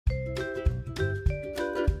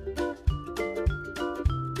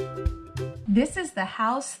This is the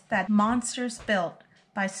house that monsters built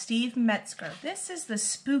by Steve Metzger. This is the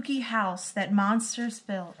spooky house that monsters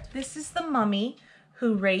built. This is the mummy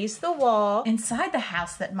who raised the wall inside the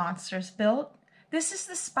house that monsters built. This is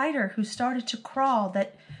the spider who started to crawl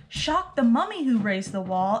that shocked the mummy who raised the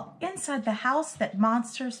wall inside the house that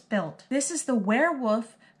monsters built. This is the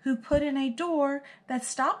werewolf who put in a door that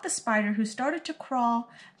stopped the spider who started to crawl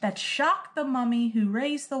that shocked the mummy who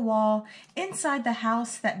raised the wall inside the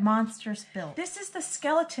house that monsters built. This is the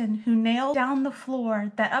skeleton who nailed down the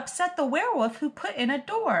floor that upset the werewolf who put in a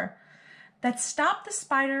door that stopped the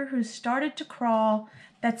spider who started to crawl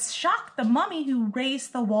that shocked the mummy who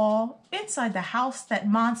raised the wall inside the house that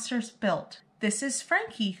monsters built. This is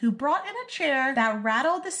Frankie, who brought in a chair that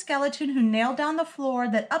rattled the skeleton who nailed down the floor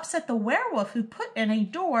that upset the werewolf who put in a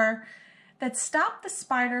door that stopped the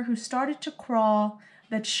spider who started to crawl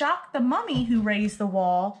that shocked the mummy who raised the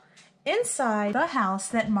wall inside the house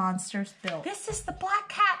that monsters built. This is the black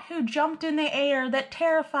cat who jumped in the air that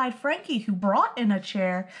terrified Frankie, who brought in a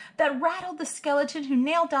chair that rattled the skeleton who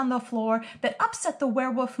nailed down the floor that upset the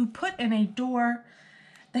werewolf who put in a door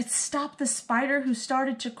that stopped the spider who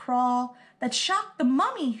started to crawl that shocked the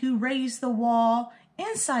mummy who raised the wall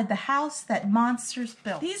inside the house that monsters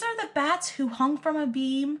built. These are the bats who hung from a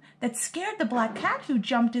beam that scared the black cat who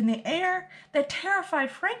jumped in the air, that terrified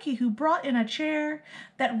Frankie who brought in a chair,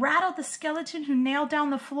 that rattled the skeleton who nailed down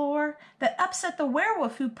the floor, that upset the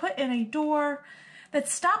werewolf who put in a door, that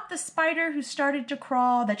stopped the spider who started to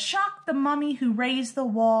crawl, that shocked the mummy who raised the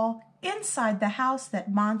wall inside the house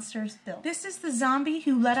that monsters built. This is the zombie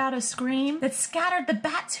who let out a scream that scattered the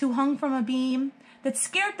bats who hung from a beam, that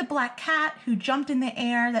scared the black cat who jumped in the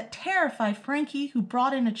air, that terrified Frankie who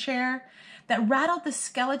brought in a chair, that rattled the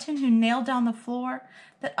skeleton who nailed down the floor,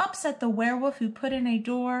 that upset the werewolf who put in a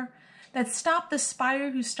door, that stopped the spider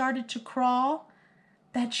who started to crawl,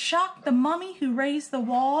 that shocked the mummy who raised the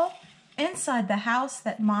wall inside the house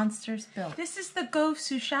that monsters built. This is the ghost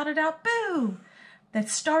who shouted out "Boo!" that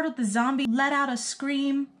startled the zombie, let out a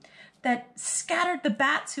scream, that scattered the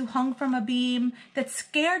bats who hung from a beam, that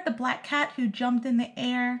scared the black cat who jumped in the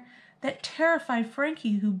air, that terrified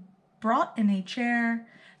Frankie who brought in a chair,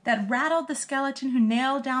 that rattled the skeleton who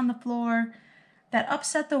nailed down the floor, that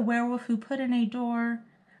upset the werewolf who put in a door,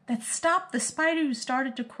 that stopped the spider who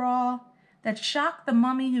started to crawl, that shocked the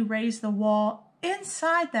mummy who raised the wall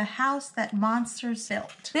inside the house that monsters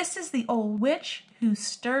built. This is the old witch who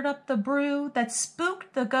stirred up the brew, that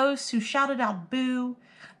spooked the ghosts who shouted out "Boo!"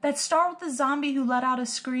 that startled the zombie who let out a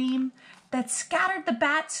scream, that scattered the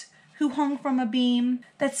bats who hung from a beam,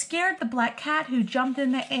 that scared the black cat who jumped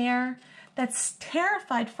in the air, that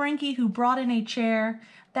terrified Frankie who brought in a chair,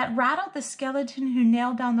 that rattled the skeleton who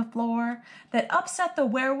nailed down the floor, that upset the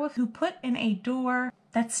werewolf who put in a door,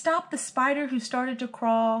 that stopped the spider who started to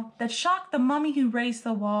crawl, that shocked the mummy who raised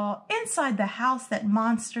the wall inside the house that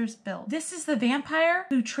monsters built. This is the vampire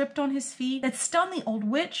who tripped on his feet, that stunned the old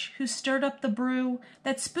witch who stirred up the brew,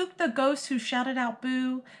 that spooked the ghost who shouted out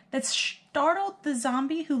 "Boo!" that startled the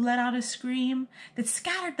zombie who let out a scream, that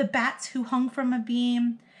scattered the bats who hung from a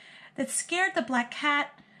beam, that scared the black cat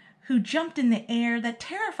who jumped in the air, that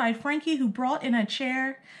terrified Frankie who brought in a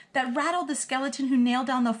chair, that rattled the skeleton who nailed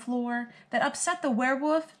down the floor, that upset the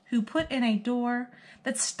werewolf who put in a door,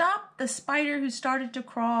 that stopped the spider who started to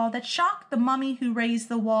crawl, that shocked the mummy who raised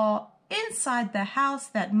the wall inside the house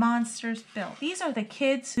that monsters built. These are the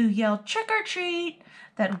kids who yelled "Trick or treat!"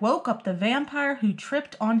 that woke up the vampire who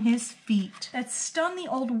tripped on his feet, that stunned the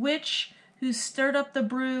old witch who stirred up the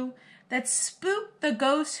brew, that spooked the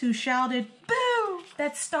ghost who shouted "Boo!"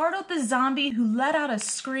 that startled the zombie who let out a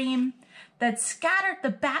scream, that scattered the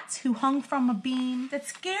bats who hung from a beam, that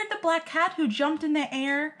scared the black cat who jumped in the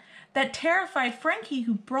air, that terrified Frankie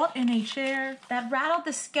who brought in a chair, that rattled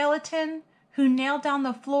the skeleton who nailed down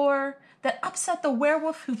the floor, that upset the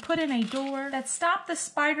werewolf who put in a door, that stopped the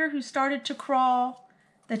spider who started to crawl,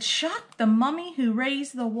 that shocked the mummy who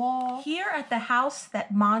raised the wall, here at the house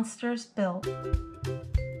that monsters built.